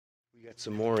We got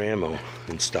some more ammo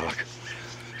in stock,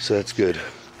 so that's good.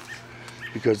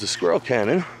 Because the squirrel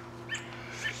cannon,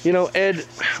 you know, Ed,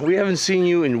 we haven't seen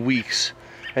you in weeks,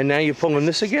 and now you're pulling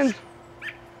this again?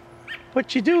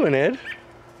 What you doing, Ed?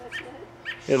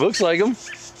 It looks like him.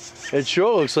 It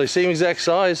sure looks like same exact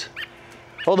size.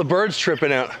 Oh, the bird's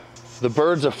tripping out. The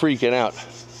birds are freaking out.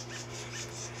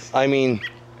 I mean,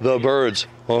 the birds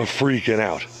are freaking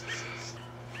out.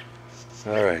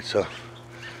 All right, so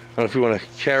I don't know if you want to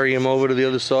carry him over to the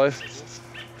other side.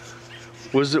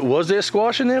 Was there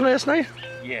squash in there last night?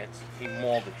 Yeah, he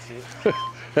mauled it, see?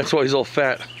 That's why he's all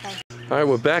fat. All right,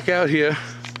 we're back out here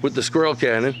with the squirrel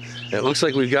cannon. And it looks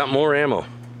like we've got more ammo.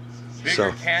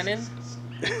 Bigger cannon,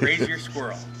 crazier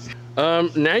squirrel.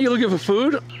 Now you're looking for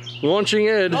food? Launching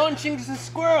Ed. Launching the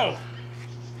squirrel.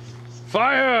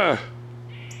 Fire!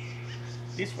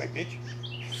 This way, bitch.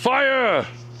 Fire!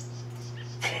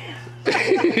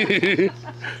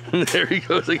 And there he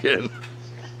goes again.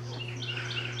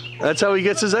 That's how he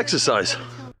gets his exercise.